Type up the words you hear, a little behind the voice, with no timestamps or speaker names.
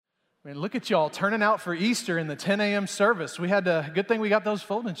I mean, look at y'all turning out for Easter in the 10 a.m. service. Good thing we got those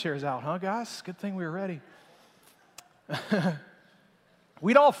folding chairs out, huh, guys? Good thing we were ready.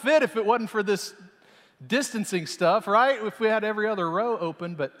 We'd all fit if it wasn't for this distancing stuff, right? If we had every other row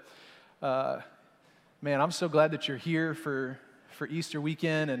open, but man, I'm so glad that you're here for Easter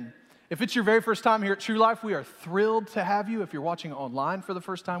weekend. And if it's your very first time here at True Life, we are thrilled to have you. If you're watching online for the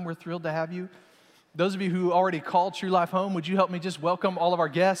first time, we're thrilled to have you. Those of you who already called True Life home, would you help me just welcome all of our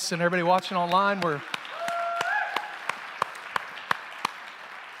guests and everybody watching online? We're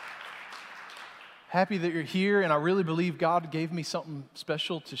happy that you're here, and I really believe God gave me something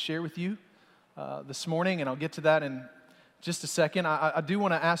special to share with you this morning, and I'll get to that in just a second. I do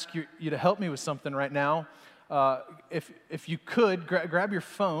want to ask you to help me with something right now. If you could, grab your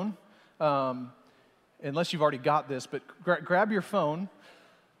phone, unless you've already got this, but grab your phone.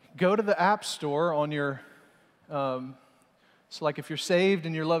 Go to the App Store on your, so like if you're saved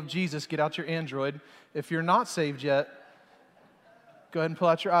and you love Jesus, get out your Android. If you're not saved yet, go ahead and pull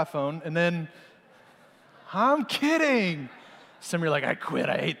out your iPhone. And then, I'm kidding. Some of you are like, I quit,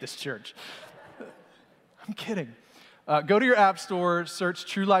 I hate this church. I'm kidding. Go to your App Store, search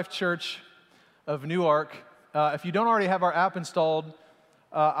True Life Church of Newark. If you don't already have our app installed,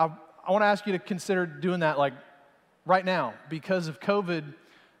 I want to ask you to consider doing that like right now. Because of COVID,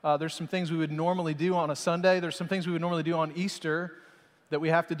 there's some things we would normally do on a Sunday. There's some things we would normally do on Easter that we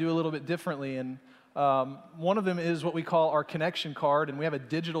have to do a little bit differently. And one of them is what we call our connection card, and we have a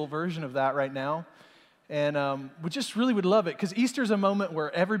digital version of that right now. And we just really would love it, because Easter is a moment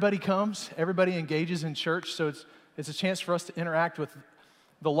where everybody comes, everybody engages in church, so it's a chance for us to interact with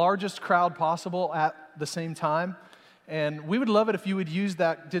the largest crowd possible at the same time. And we would love it if you would use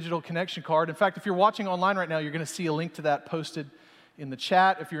that digital connection card. In fact, if you're watching online right now, you're going to see a link to that posted in the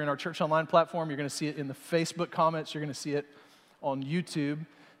chat. If you're in our Church Online platform, you're going to see it in the Facebook comments. You're going to see it on YouTube.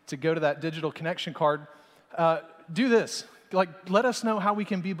 To go to that digital connection card, do this. Let us know how we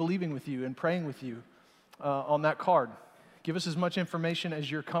can be believing with you and praying with you on that card. Give us as much information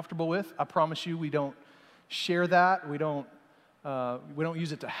as you're comfortable with. I promise you, we don't share that. We don't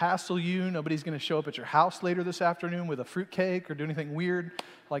use it to hassle you. Nobody's going to show up at your house later this afternoon with a fruitcake or do anything weird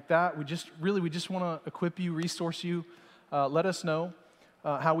like that. We just want to equip you, resource you. Let us know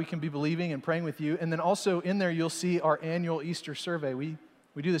how we can be believing and praying with you. And then also in there, you'll see our annual Easter survey. We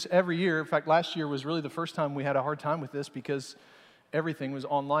do this every year. In fact, last year was really the first time we had a hard time with this, because everything was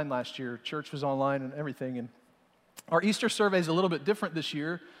online last year. Church was online and everything. And our Easter survey is a little bit different this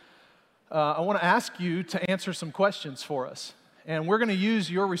year. I want to ask you to answer some questions for us. And we're going to use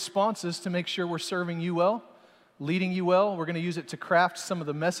your responses to make sure we're serving you well, leading you well. We're going to use it to craft some of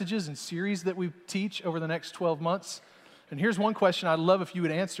the messages and series that we teach over the next 12 months. And here's one question I'd love if you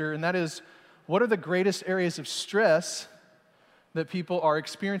would answer, and that is, what are the greatest areas of stress that people are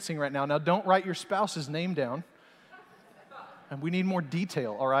experiencing right now? Now, don't write your spouse's name down. And we need more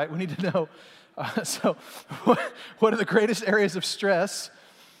detail, all right? We need to know. So what are the greatest areas of stress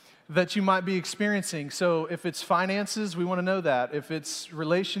that you might be experiencing? So if it's finances, we want to know that. If it's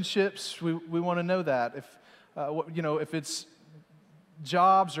relationships, we want to know that. If it's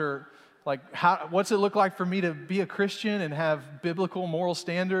jobs, or like, what's it look like for me to be a Christian and have biblical moral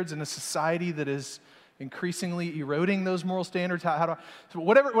standards in a society that is increasingly eroding those moral standards? So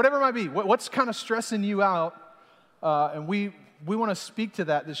whatever it might be, what's kind of stressing you out? And we want to speak to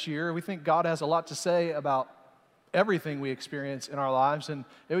that this year. We think God has a lot to say about everything we experience in our lives, and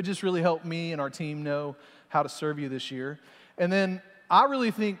it would just really help me and our team know how to serve you this year. And then I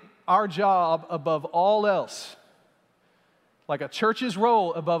really think our job above all else, like a church's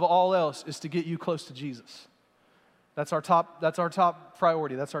role above all else, is to get you close to Jesus. That's our top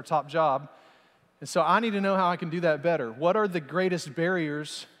priority. That's our top job. And so I need to know how I can do that better. What are the greatest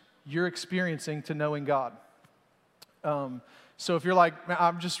barriers you're experiencing to knowing God? So if you're like, man,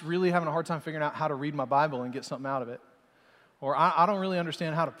 I'm just really having a hard time figuring out how to read my Bible and get something out of it. Or I don't really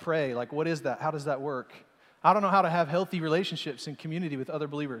understand how to pray. Like, what is that? How does that work? I don't know how to have healthy relationships and community with other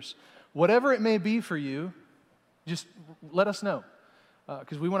believers. Whatever it may be for you, just let us know,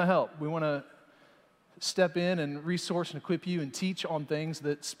 because we want to help. We want to step in and resource and equip you and teach on things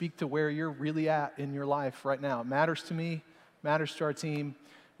that speak to where you're really at in your life right now. It matters to me, matters to our team.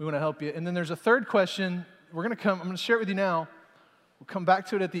 We want to help you. And then there's a third question. I'm going to share it with you now. We'll come back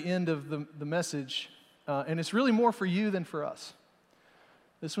to it at the end of the message. And it's really more for you than for us.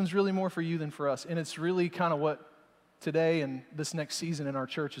 This one's really more for you than for us. And it's really kind of what today and this next season in our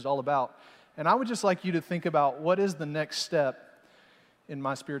church is all about. And I would just like you to think about, what is the next step in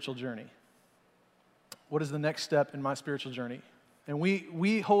my spiritual journey? What is the next step in my spiritual journey? And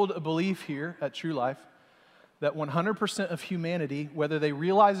we hold a belief here at True Life that 100% of humanity, whether they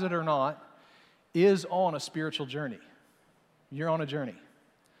realize it or not, is on a spiritual journey. You're on a journey.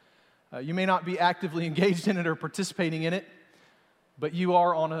 You may not be actively engaged in it or participating in it, but you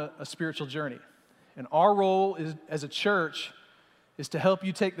are on a spiritual journey. And our role as a church is to help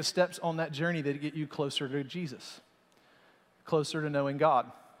you take the steps on that journey that get you closer to Jesus, closer to knowing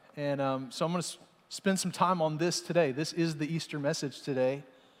God. And so I'm going to spend some time on this today. This is the Easter message today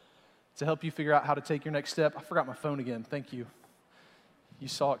to help you figure out how to take your next step. I forgot my phone again. Thank you. You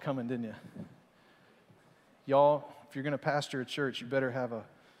saw it coming, didn't you? Y'all, if you're going to pastor a church, you better have a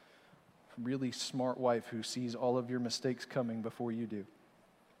really smart wife who sees all of your mistakes coming before you do.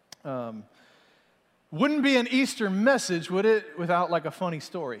 Wouldn't be an Easter message, would it, without like a funny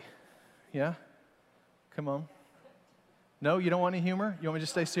story? Yeah? Come on. No, you don't want any humor? You want me to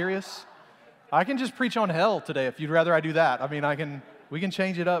just stay serious? I can just preach on hell today if you'd rather I do that. I mean, we can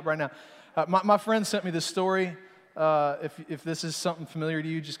change it up right now. My friend sent me this story. If this is something familiar to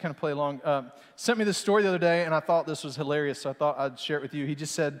you, just kind of play along. Sent me this story the other day, and I thought this was hilarious, so I thought I'd share it with you. He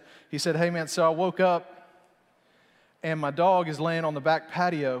said, hey man, so I woke up, and my dog is laying on the back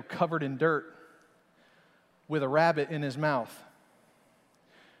patio covered in dirt with a rabbit in his mouth.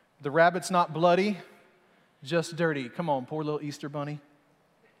 The rabbit's not bloody, just dirty. Come on, poor little Easter bunny.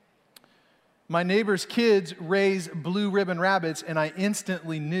 My neighbor's kids raise blue ribbon rabbits, and I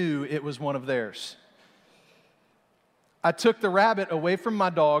instantly knew it was one of theirs. I took the rabbit away from my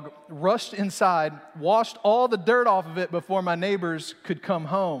dog, rushed inside, washed all the dirt off of it before my neighbors could come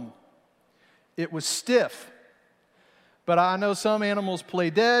home. It was stiff, but I know some animals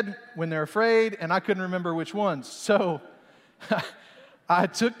play dead when they're afraid, and I couldn't remember which ones. So I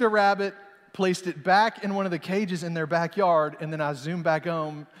took the rabbit, placed it back in one of the cages in their backyard, and then I zoomed back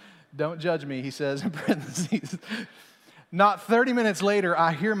home. Don't judge me, he says in parentheses. Not 30 minutes later,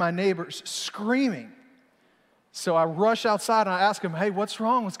 I hear my neighbors screaming. So I rush outside and I ask them, hey, what's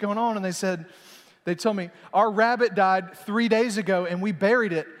wrong? What's going on? And they told me, our rabbit died 3 days ago and we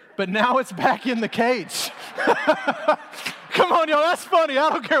buried it, but now it's back in the cage. Come on, y'all, that's funny. I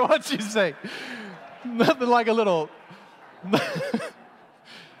don't care what you say. Nothing like a little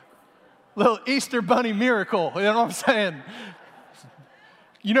Easter bunny miracle. You know what I'm saying?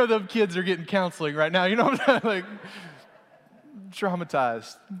 You know them kids are getting counseling right now. You know what I'm saying? Like,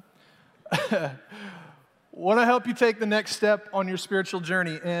 traumatized. Want to help you take the next step on your spiritual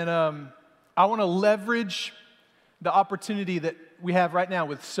journey. And I want to leverage the opportunity that we have right now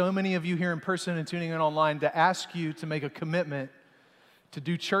with so many of you here in person and tuning in online to ask you to make a commitment to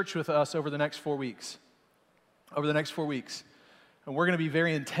do church with us over the next 4 weeks. Over the next 4 weeks. And we're going to be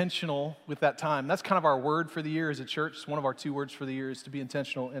very intentional with that time. That's kind of our word for the year as a church. It's one of our 2 words for the year is to be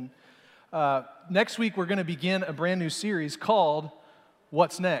intentional. And next week, we're going to begin a brand new series called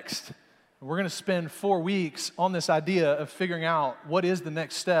What's Next? We're going to spend 4 weeks on this idea of figuring out what is the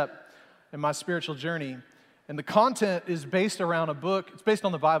next step in my spiritual journey. And the content is based around a book. It's based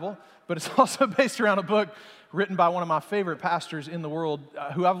on the Bible, but it's also based around a book written by one of my favorite pastors in the world,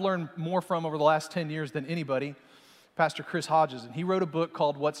 who I've learned more from over the last 10 years than anybody, Pastor Chris Hodges. And he wrote a book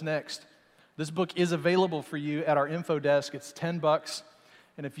called What's Next? This book is available for you at our info desk. It's $10.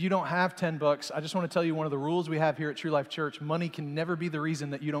 And if you don't have $10, I just want to tell you one of the rules we have here at True Life Church: money can never be the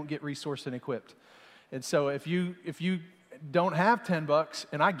reason that you don't get resourced and equipped. And so if you don't have $10,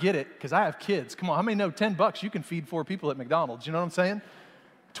 and I get it because I have kids. Come on, how many know $10 you can feed 4 people at McDonald's? You know what I'm saying?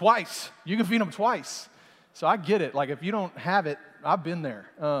 Twice. You can feed them twice. So I get it. Like if you don't have it, I've been there.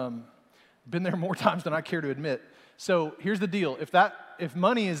 Been there more times than I care to admit. So here's the deal. If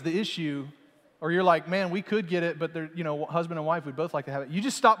money is the issue, or you're like, man, we could get it, but they're, husband and wife would both like to have it. You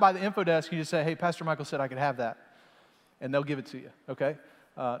just stop by the info desk and you just say, hey, Pastor Michael said I could have that. And they'll give it to you, okay?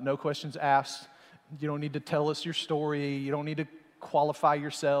 No questions asked. You don't need to tell us your story. You don't need to qualify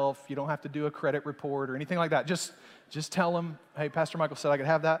yourself. You don't have to do a credit report or anything like that. Just tell them, hey, Pastor Michael said I could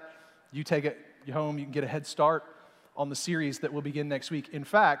have that. You take it home. You can get a head start on the series that will begin next week. In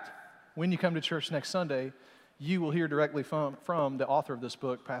fact, when you come to church next Sunday, you will hear directly from the author of this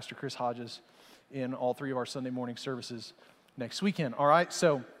book, Pastor Chris Hodges, in all 3 of our Sunday morning services next weekend. All right,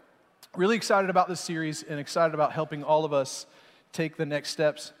 so really excited about this series and excited about helping all of us take the next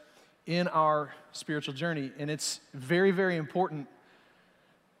steps in our spiritual journey. And it's very, very important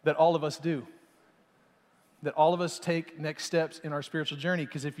that all of us do. That all of us take next steps in our spiritual journey,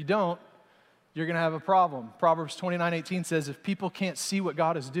 because if you don't, you're going to have a problem. Proverbs 29:18 says, if people can't see what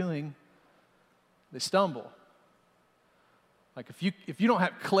God is doing, they stumble. Like if you don't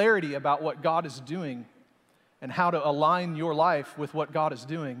have clarity about what God is doing and how to align your life with what God is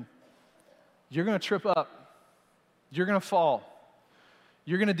doing, you're going to trip up. You're going to fall.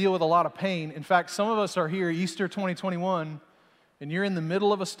 You're going to deal with a lot of pain. In fact, some of us are here Easter 2021, and you're in the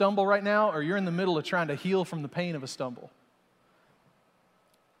middle of a stumble right now, or you're in the middle of trying to heal from the pain of a stumble.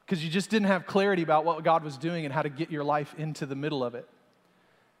 Because you just didn't have clarity about what God was doing and how to get your life into the middle of it.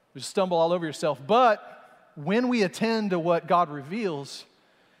 You stumble all over yourself. But when we attend to what God reveals,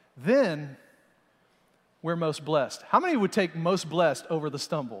 then we're most blessed. How many would take most blessed over the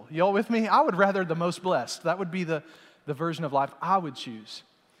stumble? Y'all with me? I would rather the most blessed. That would be the version of life I would choose.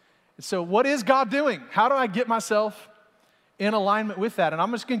 And so what is God doing? How do I get myself in alignment with that? And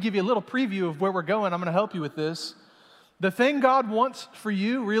I'm just going to give you a little preview of where we're going. I'm going to help you with this. The thing God wants for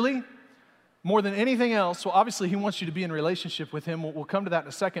you, really, more than anything else, well, obviously He wants you to be in relationship with Him. We'll come to that in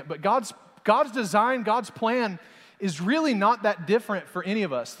a second. But God's design, God's plan is really not that different for any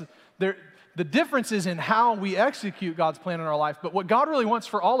of us. The difference is in how we execute God's plan in our life. But what God really wants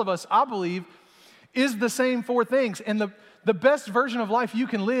for all of us, I believe, is the same four things. And the best version of life you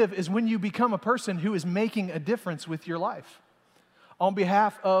can live is when you become a person who is making a difference with your life on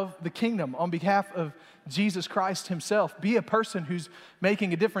behalf of the kingdom, on behalf of Jesus Christ Himself. Be a person who's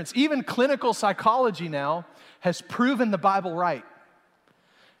making a difference. Even clinical psychology now has proven the Bible right.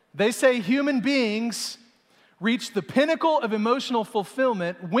 They say human beings reach the pinnacle of emotional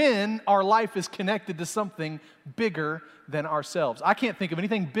fulfillment when our life is connected to something bigger than ourselves. I can't think of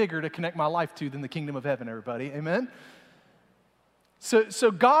anything bigger to connect my life to than the kingdom of heaven, everybody. Amen? So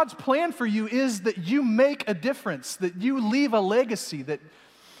God's plan for you is that you make a difference, that you leave a legacy, that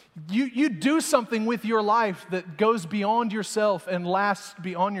you do something with your life that goes beyond yourself and lasts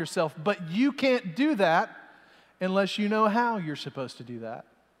beyond yourself. But you can't do that unless you know how you're supposed to do that.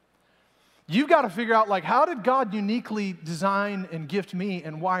 You've got to figure out, like, how did God uniquely design and gift me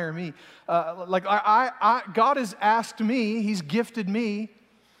and wire me? God has asked me, He's gifted me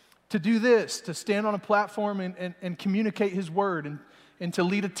to do this, to stand on a platform and communicate His word and to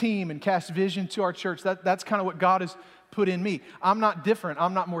lead a team and cast vision to our church. That's kind of what God has put in me. I'm not different.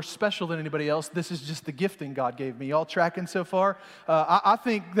 I'm not more special than anybody else. This is just the gifting God gave me. Y'all tracking so far? I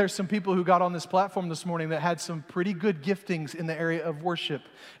think there's some people who got on this platform this morning that had some pretty good giftings in the area of worship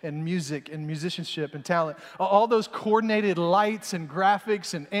and music and musicianship and talent. All those coordinated lights and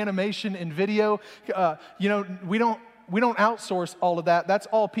graphics and animation and video, we don't outsource all of that. That's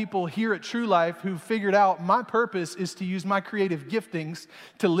all people here at True Life who figured out my purpose is to use my creative giftings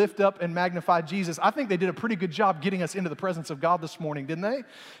to lift up and magnify Jesus. I think they did a pretty good job getting us into the presence of God this morning, didn't they?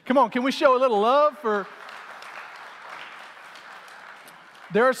 Come on, can we show a little love for...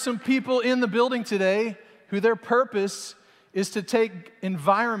 There are some people in the building today who their purpose is to take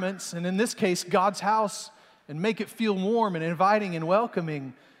environments, and in this case, God's house, and make it feel warm and inviting and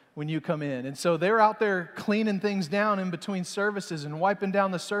welcoming when you come in. And so they're out there cleaning things down in between services and wiping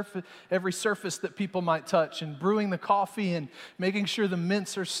down the surface, every surface that people might touch, and brewing the coffee and making sure the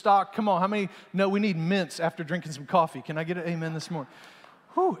mints are stocked. Come on, how many know we need mints after drinking some coffee? Can I get an amen this morning?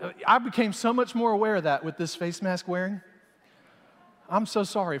 Whew, I became so much more aware of that with this face mask wearing. I'm so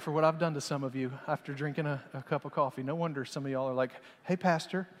sorry for what I've done to some of you after drinking a cup of coffee. No wonder some of y'all are like, hey,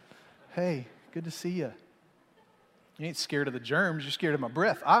 pastor, hey, good to see you. You ain't scared of the germs, you're scared of my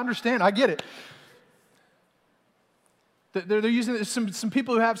breath. I understand, I get it. They're using some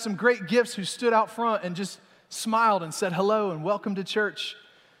people who have some great gifts who stood out front and just smiled and said hello and welcome to church.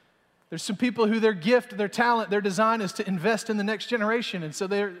 There's some people who their gift, their talent, their design is to invest in the next generation. And so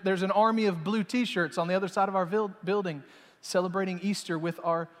there's an army of blue t-shirts on the other side of our building celebrating Easter with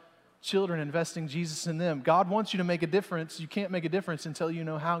our children, investing Jesus in them. God wants you to make a difference. You can't make a difference until you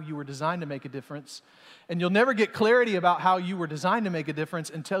know how you were designed to make a difference. And you'll never get clarity about how you were designed to make a difference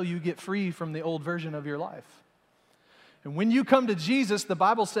until you get free from the old version of your life. And when you come to Jesus, the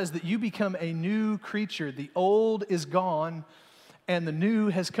Bible says that you become a new creature. The old is gone and the new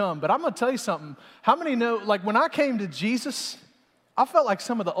has come. But I'm going to tell you something. How many know, like when I came to Jesus, I felt like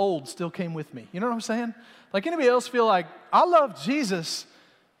some of the old still came with me. You know what I'm saying? Like anybody else feel like, I love Jesus,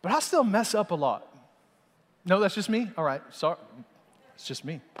 but I still mess up a lot. No, that's just me? All right, sorry. It's just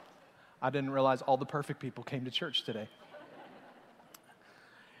me. I didn't realize all the perfect people came to church today.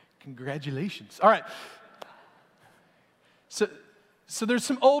 Congratulations. All right. So there's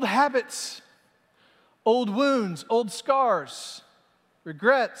some old habits, old wounds, old scars,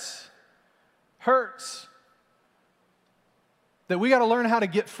 regrets, hurts that we got to learn how to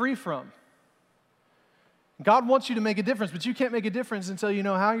get free from. God wants you to make a difference, but you can't make a difference until you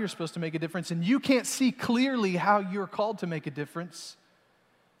know how you're supposed to make a difference. And you can't see clearly how you're called to make a difference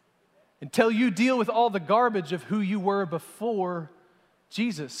until you deal with all the garbage of who you were before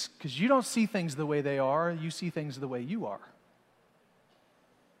Jesus. Because you don't see things the way they are, you see things the way you are.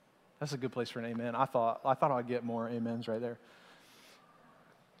 That's a good place for an amen. I thought I'd get more amens right there.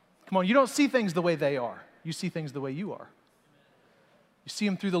 Come on, you don't see things the way they are. You see things the way you are. You see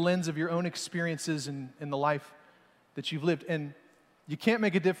them through the lens of your own experiences and the life that you've lived. And you can't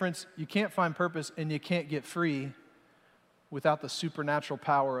make a difference, you can't find purpose, and you can't get free without the supernatural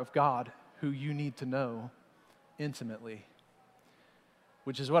power of God, who you need to know intimately.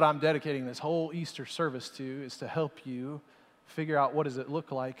 Which is what I'm dedicating this whole Easter service to, is to help you figure out what does it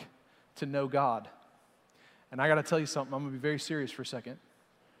look like to know God. And I got to tell you something, I'm going to be very serious for a second.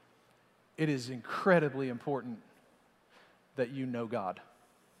 It is incredibly important that you know God.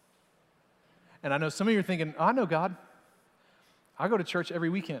 And I know some of you are thinking, I know God. I go to church every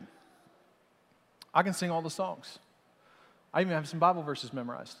weekend. I can sing all the songs. I even have some Bible verses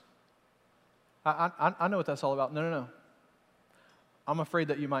memorized. I know what that's all about. No. I'm afraid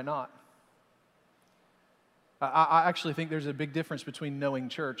that you might not. I actually think there's a big difference between knowing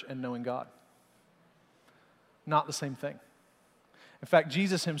church and knowing God. Not the same thing. In fact,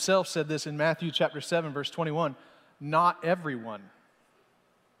 Jesus himself said this in Matthew chapter 7, verse 21. Not everyone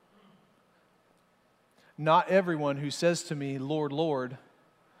who says to me, Lord, Lord,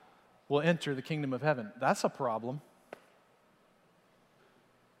 will enter the kingdom of heaven. That's a problem.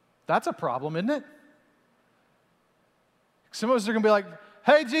 That's a problem, isn't it? Some of us are going to be like,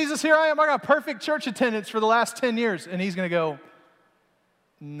 hey, Jesus, here I am. I got perfect church attendance for the last 10 years. And he's going to go,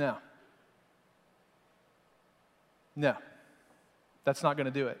 no. That's not going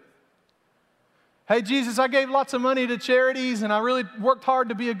to do it. Hey, Jesus, I gave lots of money to charities, and I really worked hard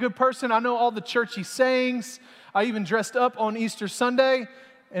to be a good person. I know all the churchy sayings. I even dressed up on Easter Sunday.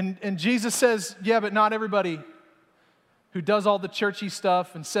 And Jesus says, yeah, but not everybody who does all the churchy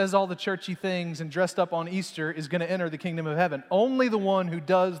stuff and says all the churchy things and dressed up on Easter is going to enter the kingdom of heaven. Only the one who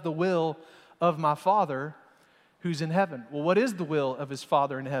does the will of my Father who's in heaven. Well, what is the will of his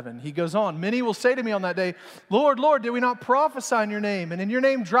Father in heaven? He goes on, many will say to me on that day, Lord, Lord, did we not prophesy in your name? And in your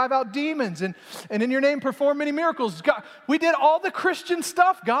name drive out demons, and in your name perform many miracles. God, we did all the Christian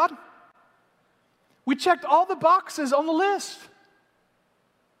stuff, God. We checked all the boxes on the list.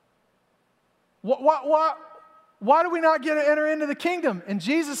 Why do we not get to enter into the kingdom? And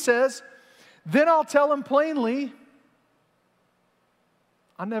Jesus says, then I'll tell him plainly,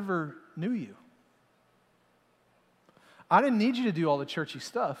 I never knew you. I didn't need you to do all the churchy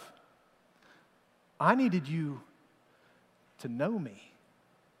stuff. I needed you to know me,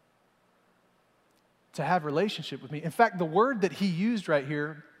 to have relationship with me. In fact, the word that he used right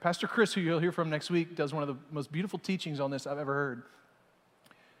here, Pastor Chris, who you'll hear from next week, does one of the most beautiful teachings on this I've ever heard.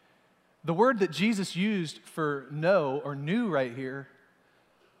 The word that Jesus used for know or knew right here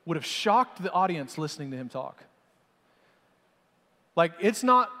would have shocked the audience listening to him talk. Like, it's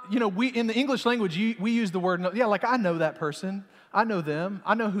not, we in the English language, we use the word know. Yeah, like, I know that person. I know them.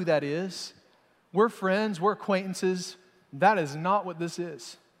 I know who that is. We're friends. We're acquaintances. That is not what this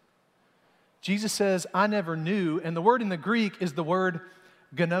is. Jesus says, I never knew. And the word in the Greek is the word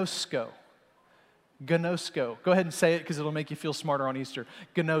gnosko. Gnosko. Go ahead and say it because it'll make you feel smarter on Easter.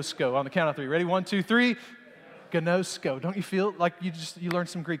 Gnosko. On the count of three. Ready? 1, 2, 3. Gnosko. Don't you feel like you learned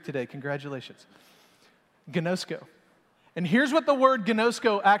some Greek today? Congratulations. Gnosko. And here's what the word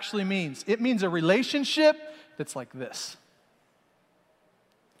gnosko actually means. It means a relationship that's like this.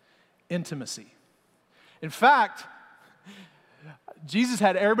 Intimacy. In fact, Jesus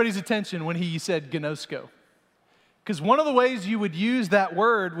had everybody's attention when he said gnosko. Because one of the ways you would use that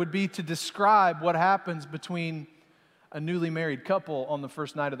word would be to describe what happens between a newly married couple on the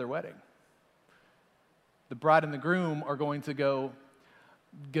first night of their wedding. The bride and the groom are going to go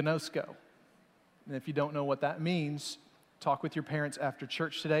gnosko. And if you don't know what that means, talk with your parents after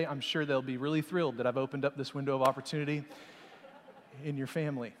church today. I'm sure they'll be really thrilled that I've opened up this window of opportunity in your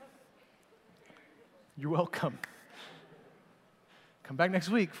family. You're welcome. Come back next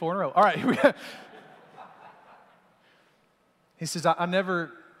week, 4 in a row. All right, here we go. He says,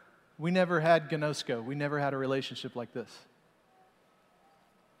 we never had gnosko. We never had a relationship like this.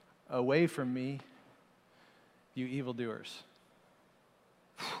 Away from me, you evildoers.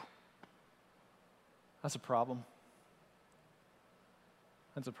 That's a problem.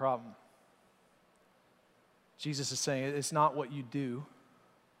 That's a problem. Jesus is saying it's not what you do.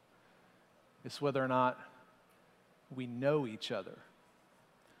 It's whether or not we know each other.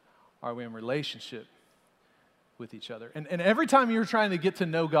 Are we in relationship with each other? And every time you're trying to get to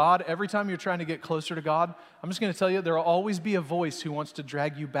know God, every time you're trying to get closer to God, I'm just going to tell you, there will always be a voice who wants to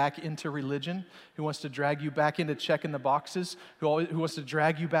drag you back into religion, who wants to drag you back into checking the boxes, who wants to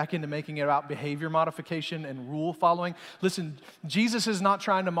drag you back into making it about behavior modification and rule following. Listen, Jesus is not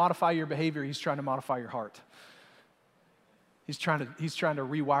trying to modify your behavior. He's trying to modify your heart. He's trying to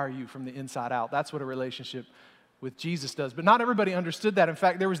rewire you from the inside out. That's what a relationship with Jesus does. But not everybody understood that. In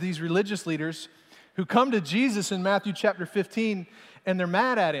fact, there was these religious leaders who come to Jesus in Matthew chapter 15, and they're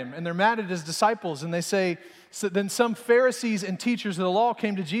mad at him, and they're mad at his disciples. And they say, so then some Pharisees and teachers of the law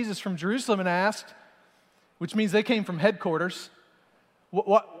came to Jesus from Jerusalem and asked, which means they came from headquarters,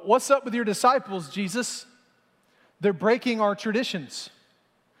 what's up with your disciples, Jesus? They're breaking our traditions,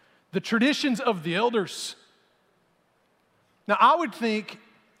 the traditions of the elders. Now, I would think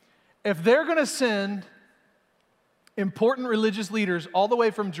if they're going to send important religious leaders all the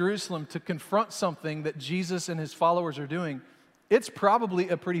way from Jerusalem to confront something that Jesus and his followers are doing, it's probably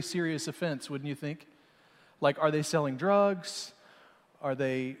a pretty serious offense, wouldn't you think? Like, are they selling drugs? Are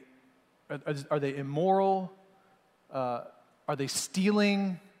they immoral? Are they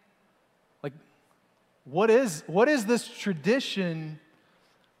stealing? Like, what is this tradition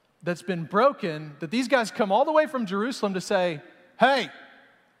that's been broken that these guys come all the way from Jerusalem to say, hey,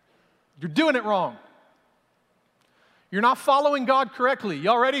 you're doing it wrong. You're not following God correctly.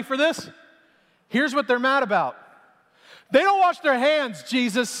 Y'all ready for this? Here's what they're mad about. They don't wash their hands,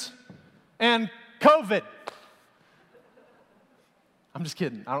 Jesus, and COVID. I'm just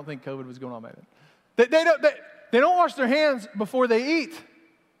kidding. I don't think COVID was going on back then. They don't wash their hands before they eat.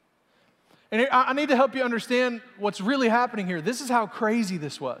 And I need to help you understand what's really happening here. This is how crazy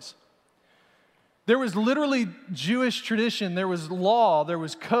this was. There was literally Jewish tradition. There was law. There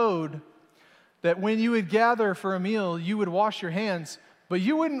was code that when you would gather for a meal, you would wash your hands, but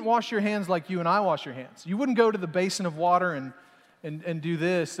you wouldn't wash your hands like you and I wash your hands. You wouldn't go to the basin of water and do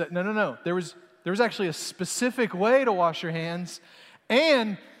this. No. There was actually a specific way to wash your hands,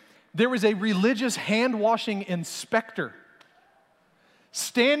 and there was a religious hand-washing inspector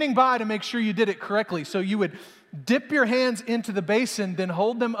standing by to make sure you did it correctly. So you would dip your hands into the basin, then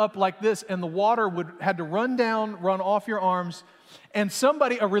hold them up like this, and the water had to run off your arms, and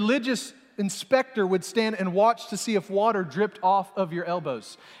a religious inspector would stand and watch to see if water dripped off of your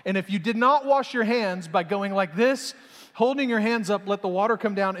elbows. And if you did not wash your hands by going like this, holding your hands up, let the water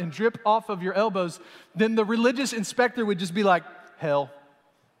come down and drip off of your elbows, then the religious inspector would just be like, hell,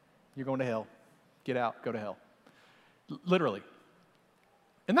 you're going to hell. Get out, go to hell. Literally.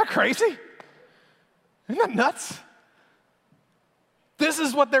 Isn't that crazy? Isn't that nuts? This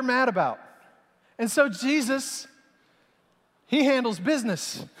is what they're mad about. And so Jesus, he handles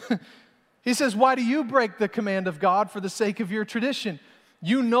business. He says, why do you break the command of God for the sake of your tradition?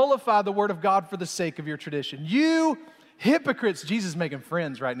 You nullify the word of God for the sake of your tradition. You hypocrites. Jesus is making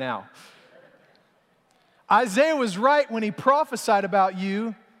friends right now. Isaiah was right when he prophesied about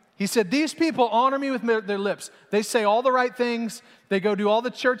you. He said, these people honor me with their lips. They say all the right things. They go do all the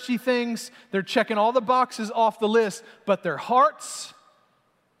churchy things. They're checking all the boxes off the list. But their hearts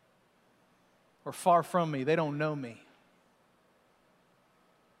are far from me. They don't know me.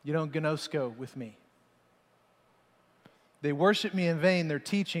 You don't gnosko with me. They worship me in vain. Their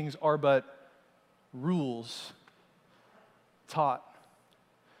teachings are but rules taught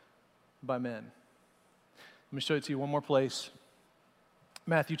by men. Let me show it to you one more place.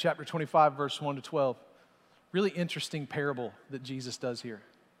 Matthew chapter 25, verse 1 to 12. Really interesting parable that Jesus does here.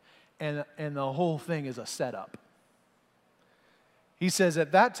 And the whole thing is a setup. He says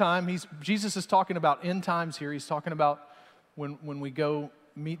at that time, Jesus is talking about end times here. He's talking about when we go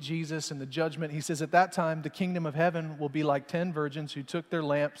meet Jesus and the judgment. He says, at that time, the kingdom of heaven will be like 10 virgins who took their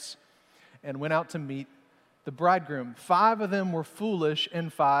lamps and went out to meet the bridegroom. 5 of them were foolish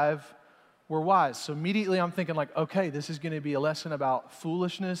and 5 were wise. So immediately I'm thinking like, okay, this is going to be a lesson about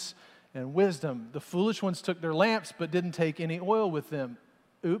foolishness and wisdom. The foolish ones took their lamps but didn't take any oil with them.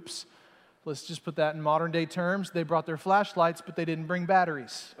 Oops. Let's just put that in modern day terms. They brought their flashlights, but they didn't bring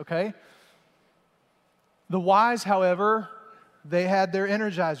batteries, okay? The wise, however, they had their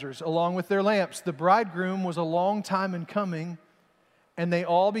energizers along with their lamps. The bridegroom was a long time in coming, and they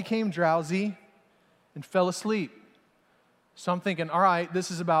all became drowsy and fell asleep. So I'm thinking, all right, this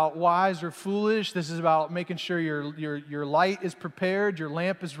is about wise or foolish. This is about making sure your light is prepared, your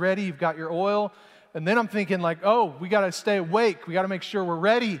lamp is ready, you've got your oil. And then I'm thinking like, oh, we got to stay awake. We got to make sure we're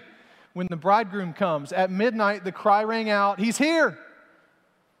ready when the bridegroom comes. At midnight, the cry rang out, he's here.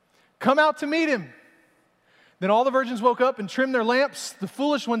 Come out to meet him. Then all the virgins woke up and trimmed their lamps. The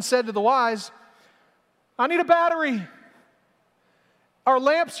foolish one said to the wise, I need a battery. Our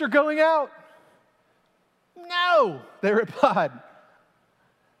lamps are going out. No, they replied.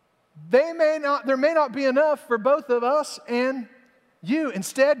 There may not be enough for both of us and you.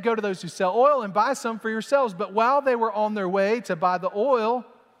 Instead, go to those who sell oil and buy some for yourselves. But while they were on their way to buy the oil,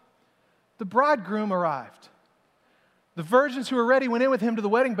 the bridegroom arrived. The virgins who were ready went in with him to the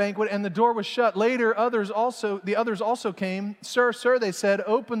wedding banquet, and the door was shut. Later, the others also came. Sir, they said,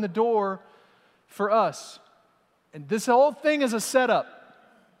 open the door for us. And this whole thing is a setup.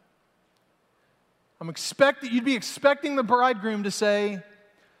 You'd be expecting the bridegroom to say,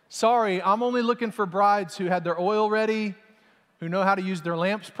 sorry, I'm only looking for brides who had their oil ready, who know how to use their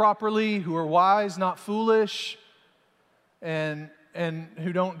lamps properly, who are wise, not foolish, and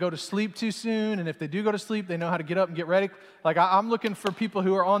who don't go to sleep too soon. And if they do go to sleep, they know how to get up and get ready. Like, I'm looking for people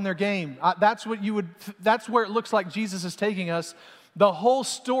who are on their game. That's where it looks like Jesus is taking us. The whole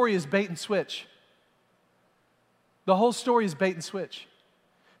story is bait and switch. The whole story is bait and switch.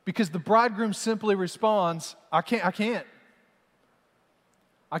 Because the bridegroom simply responds, I can't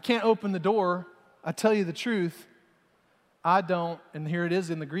open the door. I tell you the truth. I don't, and here it is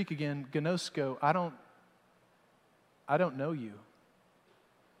in the Greek again, gnosko, I don't know you.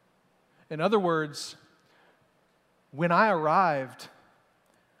 In other words, when I arrived,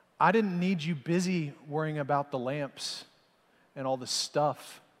 I didn't need you busy worrying about the lamps and all the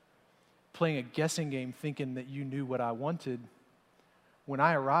stuff, playing a guessing game thinking that you knew what I wanted. When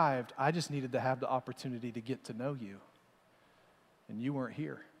I arrived, I just needed to have the opportunity to get to know you. And you weren't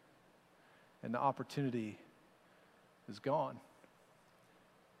here. And the opportunity is gone.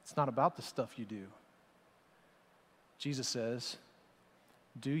 It's not about the stuff you do. Jesus says,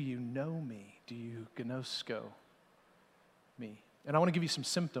 do you know me? Do you gnosko me? And I want to give you some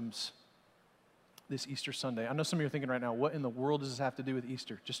symptoms this Easter Sunday. I know some of you are thinking right now, what in the world does this have to do with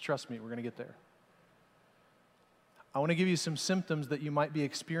Easter? Just trust me, we're going to get there. I want to give you some symptoms that you might be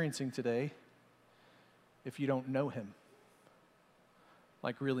experiencing today if you don't know him,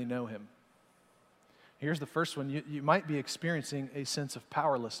 like really know him. Here's the first one. You might be experiencing a sense of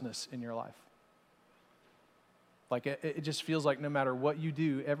powerlessness in your life. Like it just feels like no matter what you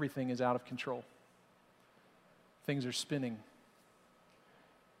do, everything is out of control. Things are spinning.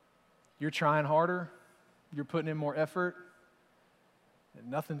 You're trying harder, you're putting in more effort,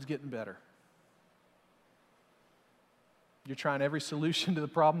 and nothing's getting better. You're trying every solution to the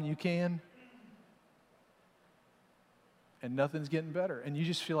problem you can, and nothing's getting better. And you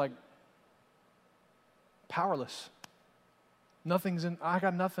just feel like powerless. I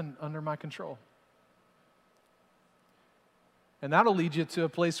got nothing under my control. And that'll lead you to a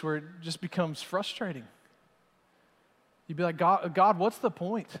place where it just becomes frustrating. You'd be like, God, what's the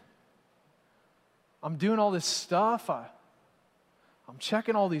point? I'm doing all this stuff. I'm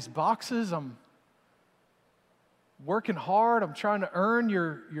checking all these boxes. I'm working hard. I'm trying to earn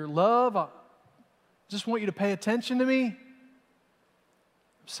your love. I just want you to pay attention to me. I'm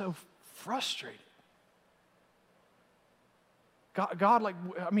so frustrated. God,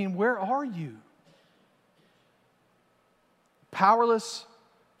 where are you? Powerless,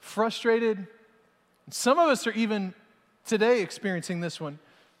 frustrated. Some of us are even today experiencing this one.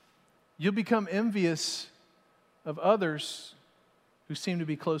 You'll become envious of others who seem to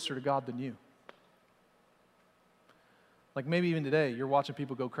be closer to God than you. Like maybe even today, you're watching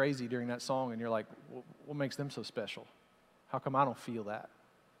people go crazy during that song and you're like, what makes them so special? How come I don't feel that?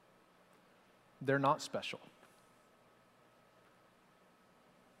 They're not special.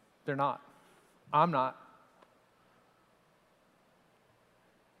 They're not. I'm not.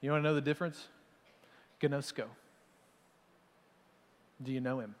 You want to know the difference? Gnosko. Do you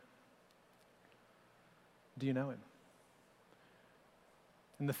know him? Do you know him?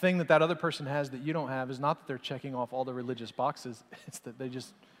 And the thing that other person has that you don't have is not that they're checking off all the religious boxes, it's that they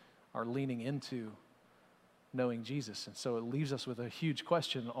just are leaning into knowing Jesus. And so it leaves us with a huge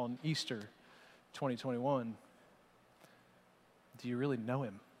question on Easter 2021. Do you really know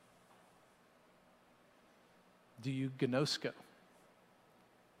him? Do you gnosko?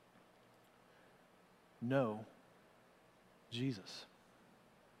 Know Jesus.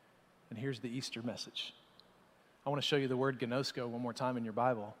 And here's the Easter message. I want to show you the word gnosko one more time in your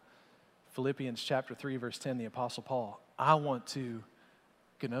Bible. Philippians chapter 3, verse 10, the Apostle Paul. I want to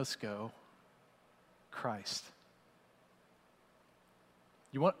gnosko Christ.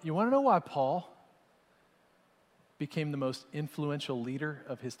 You want to know why Paul became the most influential leader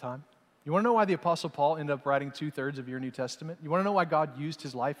of his time? You want to know why the Apostle Paul ended up writing 2/3 of your New Testament? You want to know why God used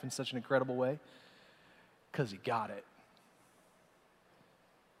his life in such an incredible way? Because he got it.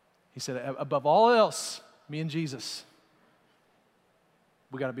 He said, above all else, me and Jesus,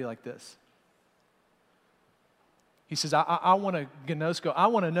 we got to be like this. He says, I want to gnosko, I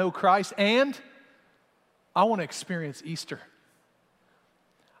want to know Christ, and I want to experience Easter.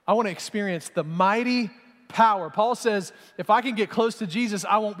 I want to experience the mighty power. Paul says, if I can get close to Jesus,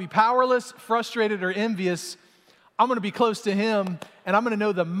 I won't be powerless, frustrated, or envious. I'm going to be close to him, and I'm going to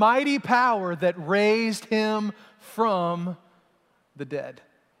know the mighty power that raised him from the dead.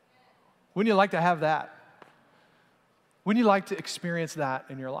 Wouldn't you like to have that? Wouldn't you like to experience that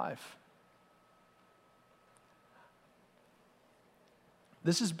in your life?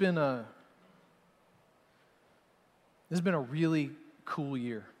 This has been a really cool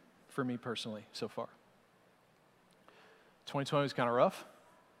year for me personally so far. 2020 was kind of rough.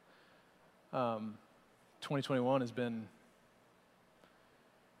 2021 has been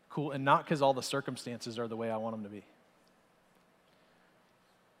cool, and not because all the circumstances are the way I want them to be,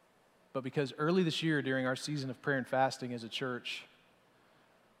 but because early this year during our season of prayer and fasting as a church,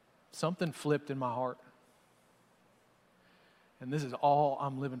 something flipped in my heart. And this is all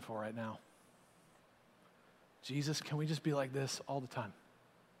I'm living for right now. Jesus, can we just be like this all the time?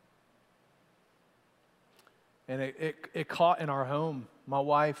 And it caught in our home. My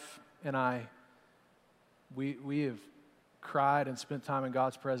wife and I, we have cried and spent time in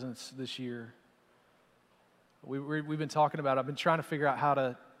God's presence this year. We've been talking about it. I've been trying to figure out how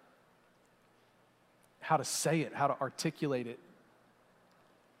to say it, how to articulate it.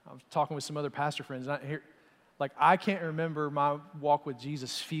 I was talking with some other pastor friends, and I can't remember my walk with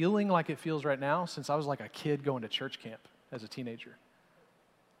Jesus feeling like it feels right now since I was like a kid going to church camp as a teenager.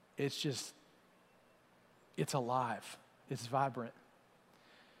 It's alive. It's vibrant.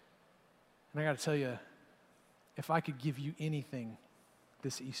 And I got to tell you, if I could give you anything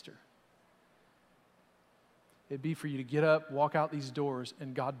this Easter, it'd be for you to get up, walk out these doors,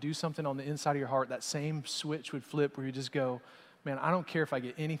 and God do something on the inside of your heart. That same switch would flip where you just go, man, I don't care if I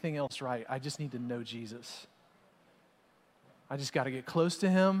get anything else right. I just need to know Jesus. I just got to get close to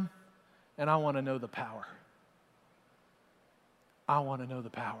him, and I want to know the power. I want to know the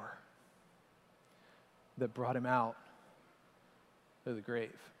power that brought him out of the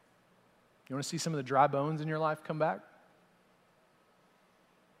grave. You want to see some of the dry bones in your life come back?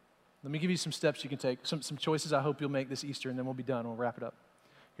 Let me give you some steps you can take, some choices I hope you'll make this Easter, and then we'll be done. We'll wrap it up.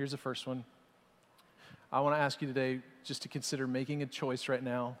 Here's the first one. I want to ask you today just to consider making a choice right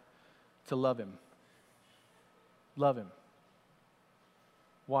now to love him. Love him.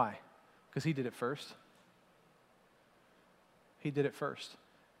 Why? Because he did it first. He did it first.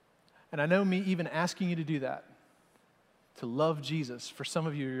 And I know me even asking you to do that, to love Jesus, for some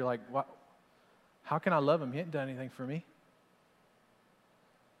of you, you're like, what? How can I love him? He hasn't done anything for me.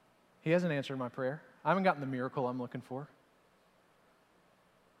 He hasn't answered my prayer. I haven't gotten the miracle I'm looking for.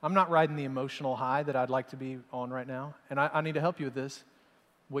 I'm not riding the emotional high that I'd like to be on right now. And I need to help you with this.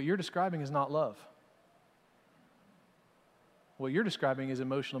 What you're describing is not love. What you're describing is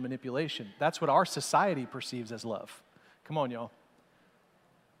emotional manipulation. That's what our society perceives as love. Come on, y'all.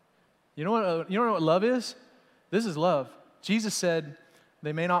 You know what love is? This is love. Jesus said,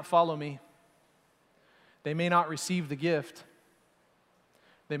 they may not follow me. They may not receive the gift.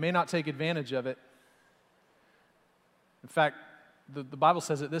 They may not take advantage of it. In fact, the Bible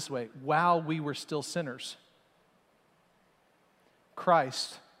says it this way: while we were still sinners,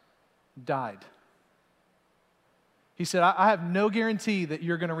 Christ died. He said, I have no guarantee that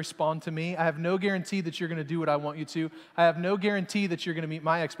you're going to respond to me. I have no guarantee that you're going to do what I want you to. I have no guarantee that you're going to meet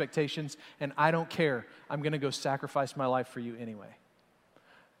my expectations, and I don't care. I'm going to go sacrifice my life for you anyway.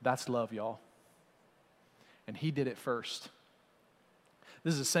 That's love, y'all. And he did it first.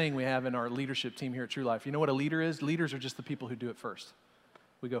 This is a saying we have in our leadership team here at True Life. You know what a leader is? Leaders are just the people who do it first.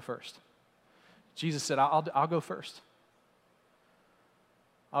 We go first. Jesus said, I'll go first.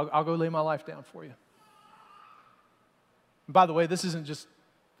 I'll go lay my life down for you. And by the way, this isn't just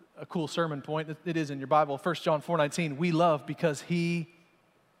a cool sermon point. It is in your Bible. 1 John 4:19, we love because he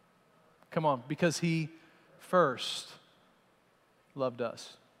first loved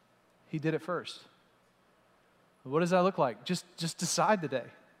us. He did it first. What does that look like? Just decide today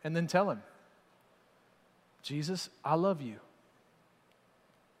and then tell him, Jesus, I love you.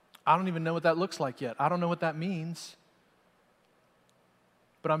 I don't even know what that looks like yet. I don't know what that means.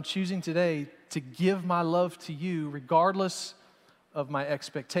 But I'm choosing today to give my love to you regardless of my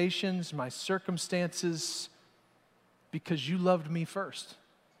expectations, my circumstances, because you loved me first.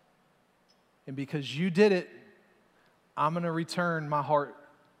 And because you did it, I'm going to return my heart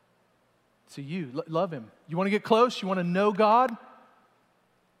to you. Love him. You want to get close? You want to know God?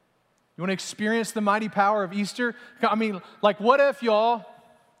 You want to experience the mighty power of Easter? I mean, like, what if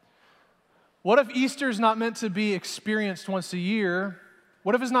Easter is not meant to be experienced once a year?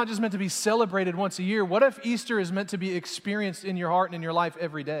 What if it's not just meant to be celebrated once a year? What if Easter is meant to be experienced in your heart and in your life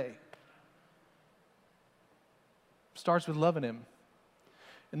every day? Starts with loving him.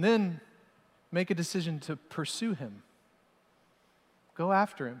 And then make a decision to pursue him. Go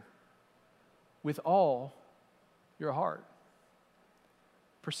after him with all your heart.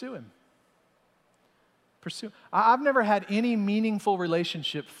 Pursue him. Pursue. I've never had any meaningful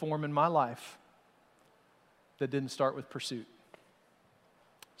relationship form in my life that didn't start with pursuit.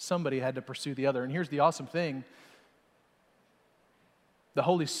 Somebody had to pursue the other. And here's the awesome thing. The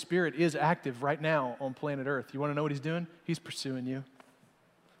Holy Spirit is active right now on planet Earth. You want to know what He's doing? He's pursuing you.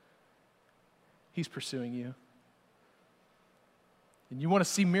 He's pursuing you. And you want to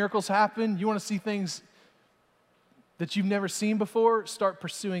see miracles happen? You want to see things that you've never seen before? Start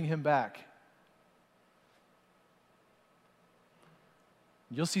pursuing Him back.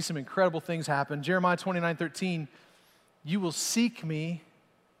 You'll see some incredible things happen. Jeremiah 29:13, you will seek me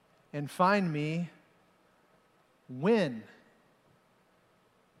and find me when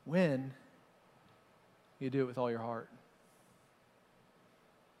you do it with all your heart.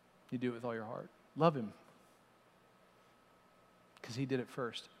 You do it with all your heart. Love Him. Because He did it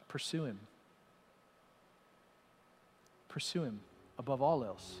first. Pursue Him. Pursue Him above all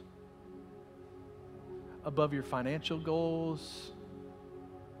else. Above your financial goals,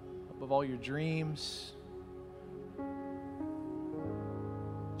 above all your dreams.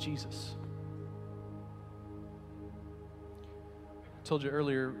 Jesus. I told you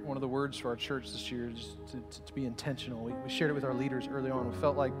earlier, one of the words for our church this year is to be intentional. We shared it with our leaders early on. We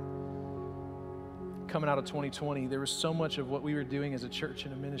felt like coming out of 2020, there was so much of what we were doing as a church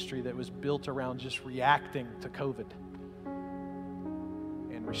and a ministry that was built around just reacting to COVID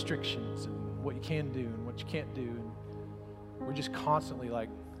and restrictions and what you can do and what you can't do. And we're just constantly like,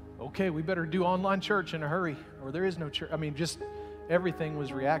 okay, we better do online church in a hurry, or there is no church. I mean, just everything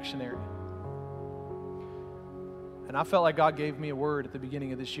was reactionary. And I felt like God gave me a word at the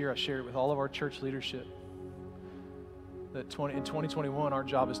beginning of this year. I shared it with all of our church leadership. That in 2021, our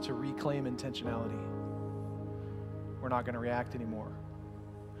job is to reclaim intentionality. We're not going to react anymore.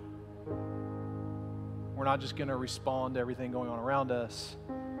 We're not just going to respond to everything going on around us.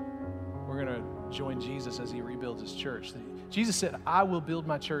 We're going to join Jesus as He rebuilds His church. Jesus said, I will build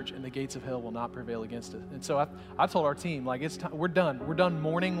my church and the gates of hell will not prevail against it. And so I told our team, like, it's time, we're done. We're done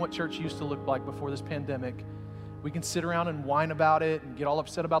mourning what church used to look like before this pandemic. We can sit around and whine about it and get all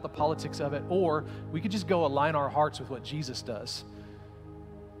upset about the politics of it, or we could just go align our hearts with what Jesus does.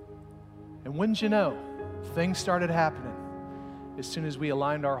 And wouldn't you know, things started happening as soon as we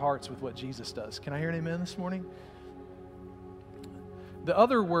aligned our hearts with what Jesus does. Can I hear an amen this morning? The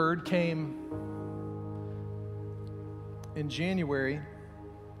other word came in January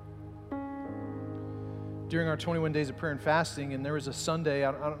during our 21 days of prayer and fasting, and there was a Sunday,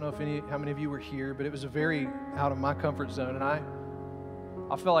 I don't know how many of you were here, but it was a very out of my comfort zone, and I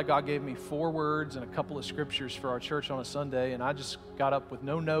felt like God gave me 4 words and a couple of scriptures for our church on a Sunday, and I just got up with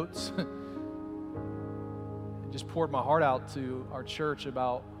no notes and just poured my heart out to our church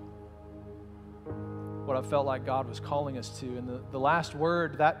about what I felt like God was calling us to. And the last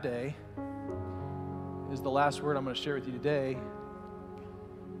word that day is the last word I'm going to share with you today.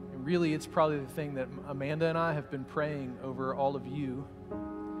 And really, it's probably the thing that Amanda and I have been praying over all of you,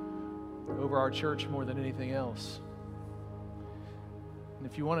 over our church more than anything else. And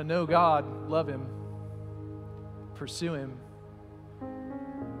if you want to know God, love Him, pursue Him.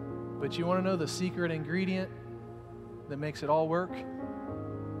 But you want to know the secret ingredient that makes it all work?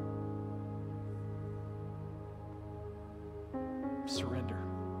 Surrender.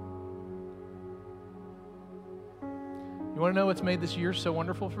 You want to know what's made this year so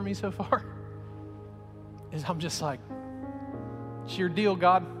wonderful for me so far? Is I'm just like, it's your deal,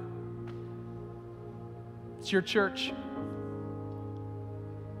 God. It's your church.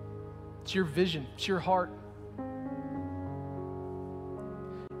 It's your vision. It's your heart. You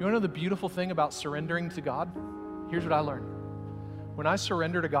want to know the beautiful thing about surrendering to God? Here's what I learned. When I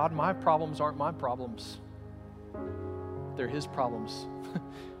surrender to God, my problems aren't my problems. They're His problems.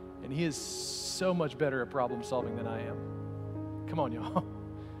 And He is so much better at problem solving than I am. Come on, y'all.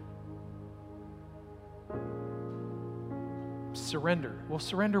 Surrender. Well,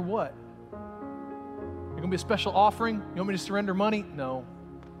 surrender what? You're going to be a special offering? You want me to surrender money? No.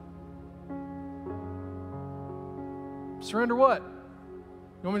 Surrender what?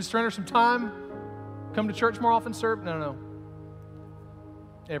 You want me to surrender some time? Come to church more often, serve? No.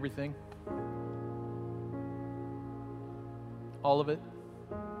 Everything. All of it.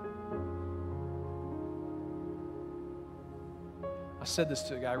 I said this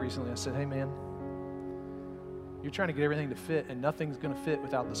to a guy recently. I said, hey man, you're trying to get everything to fit and nothing's going to fit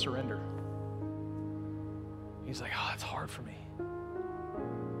without the surrender. He's like, oh, that's hard for me.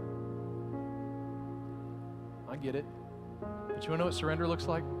 I get it. But you want to know what surrender looks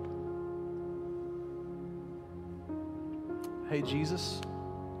like? Hey, Jesus,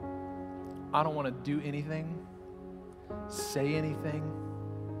 I don't want to do anything, say anything,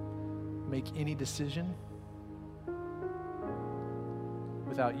 make any decision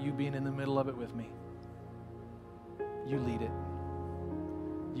without you being in the middle of it with me. You lead it.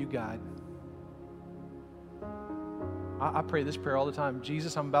 You guide. I pray this prayer all the time.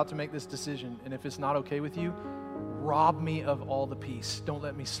 Jesus, I'm about to make this decision, and if it's not okay with you, rob me of all the peace. Don't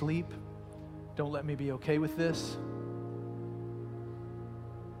let me sleep. Don't let me be okay with this.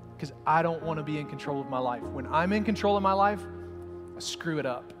 Because I don't want to be in control of my life. When I'm in control of my life, I screw it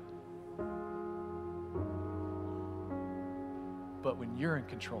up. But when you're in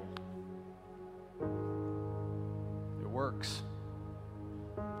control, it works.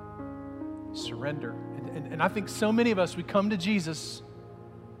 Surrender. And I think so many of us, we come to Jesus,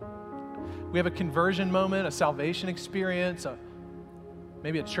 we have a conversion moment, a salvation experience,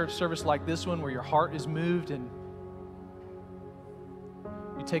 maybe a church service like this one where your heart is moved and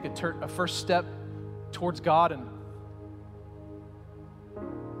you take a first step towards God. And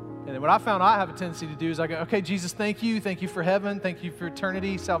then what I found I have a tendency to do is I go, okay, Jesus, thank you. Thank you for heaven. Thank you for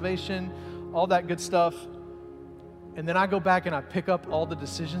eternity, salvation, all that good stuff. And then I go back and I pick up all the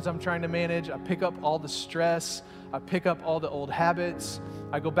decisions I'm trying to manage. I pick up all the stress. I pick up all the old habits.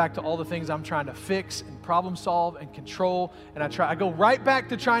 I go back to all the things I'm trying to fix and problem solve and control. And I go right back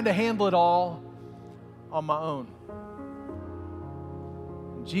to trying to handle it all on my own.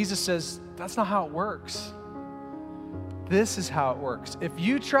 And Jesus says, that's not how it works. This is how it works. If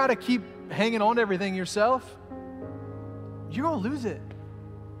you try to keep hanging on to everything yourself, you're going to lose it.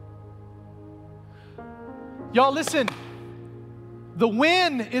 Y'all, listen. The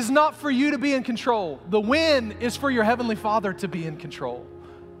win is not for you to be in control. The win is for your Heavenly Father to be in control.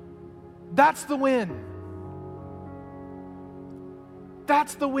 That's the win.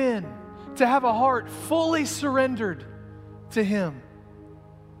 That's the win. To have a heart fully surrendered to Him.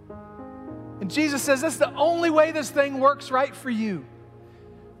 And Jesus says that's the only way this thing works right for you.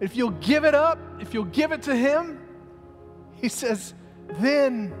 If you'll give it up, if you'll give it to Him, He says,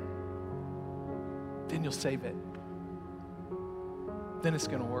 then you'll save it. Then it's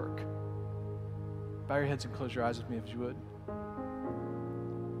going to work. Bow your heads and close your eyes with me if you would.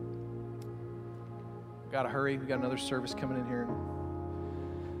 We've got to hurry. We've got another service coming in here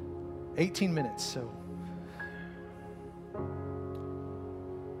in 18 minutes, so.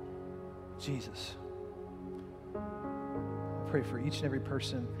 Jesus, I pray for each and every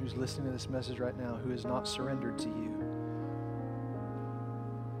person who's listening to this message right now who is not surrendered to you.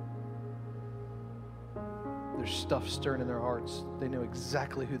 There's stuff stirring in their hearts. They know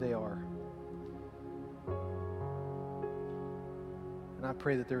exactly who they are. And I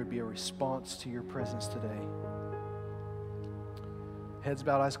pray that there would be a response to your presence today. Heads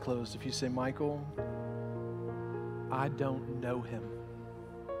bowed, eyes closed. If you say, Michael, I don't know Him.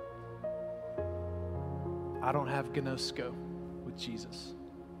 I don't have gnosko with Jesus.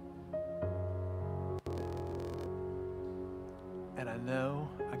 And I know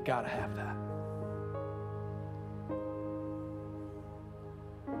I gotta have that.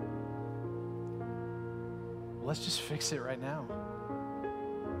 Let's just fix it right now.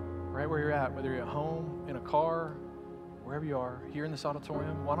 Right where you're at, whether you're at home, in a car, wherever you are, here in this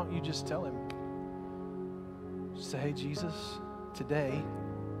auditorium, why don't you just tell Him? Just say, hey, Jesus, today,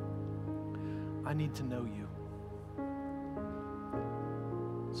 I need to know You.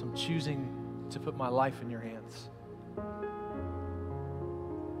 So I'm choosing to put my life in Your hands.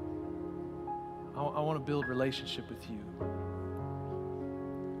 I want to build relationship with You.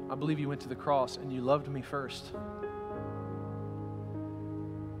 I believe You went to the cross and You loved me first.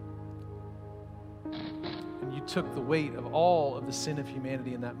 And You took the weight of all of the sin of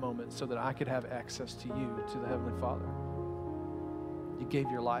humanity in that moment so that I could have access to You, to the Heavenly Father. You gave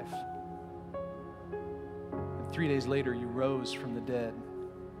Your life. And 3 days later, You rose from the dead.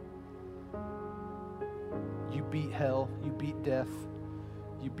 You beat hell, You beat death,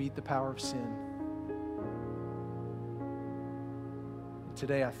 You beat the power of sin. And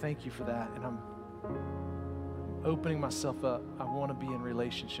today I thank You for that, and I'm opening myself up. I want to be in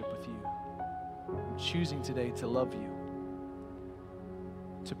relationship with You. I'm choosing today to love You,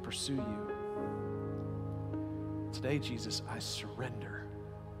 to pursue You. Today, Jesus, I surrender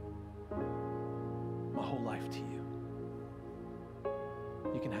my whole life to You.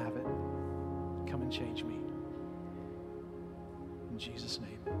 You can have it. Come and change me. In Jesus'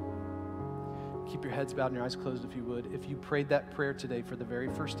 name. Keep your heads bowed and your eyes closed if you would. If you prayed that prayer today for the very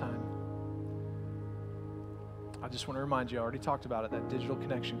first time, I just want to remind you, I already talked about it, that digital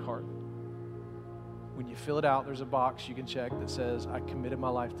connection card. When you fill it out, there's a box you can check that says, I committed my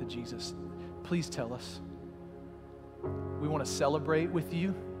life to Jesus. Please tell us. We want to celebrate with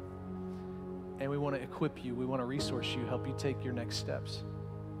you, and we want to equip you. We want to resource you, help you take your next steps.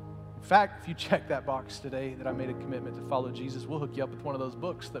 In fact, if you check that box today that I made a commitment to follow Jesus, we'll hook you up with one of those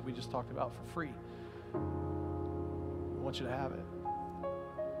books that we just talked about for free. I want you to have it.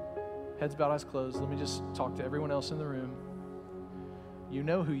 Heads bowed, eyes closed. Let me just talk to everyone else in the room. You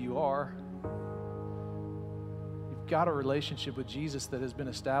know who you are. You've got a relationship with Jesus that has been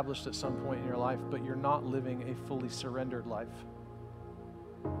established at some point in your life, but you're not living a fully surrendered life.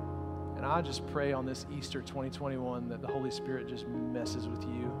 And I just pray on this Easter 2021 that the Holy Spirit just messes with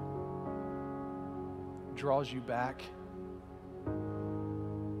you, draws you back,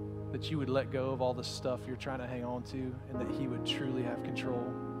 that you would let go of all the stuff you're trying to hang on to, and that He would truly have control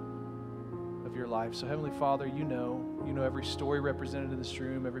of your life. So Heavenly Father, you know every story represented in this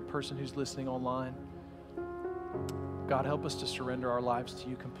room, every person who's listening online. God, help us to surrender our lives to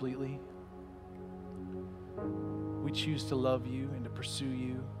you completely. We choose to love you and to pursue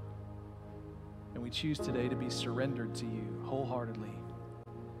you. And we choose today to be surrendered to you wholeheartedly.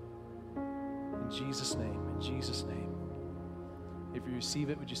 In Jesus' name, in Jesus' name. If you receive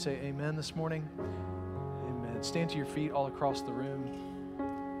it, would you say amen this morning? Amen. Stand to your feet all across the room.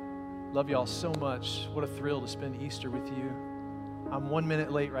 Love y'all so much. What a thrill to spend Easter with you. I'm 1 minute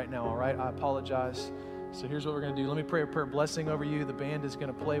late right now, all right? I apologize. So here's what we're going to do. Let me pray a prayer blessing over you. The band is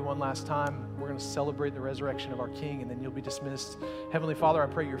going to play one last time. We're going to celebrate the resurrection of our King, and then you'll be dismissed. Heavenly Father, I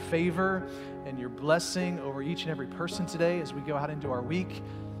pray your favor and your blessing over each and every person today as we go out into our week.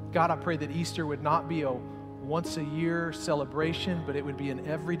 God, I pray that Easter would not be a once-a-year celebration, but it would be an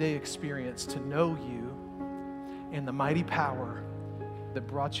everyday experience to know you and the mighty power that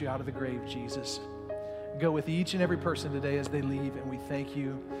brought you out of the grave, Jesus. Go with each and every person today as they leave, and we thank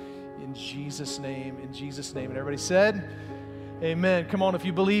you. In Jesus' name, in Jesus' name. And everybody said, amen. Come on, if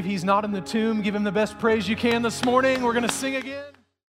you believe He's not in the tomb, give Him the best praise you can this morning. We're going to sing again.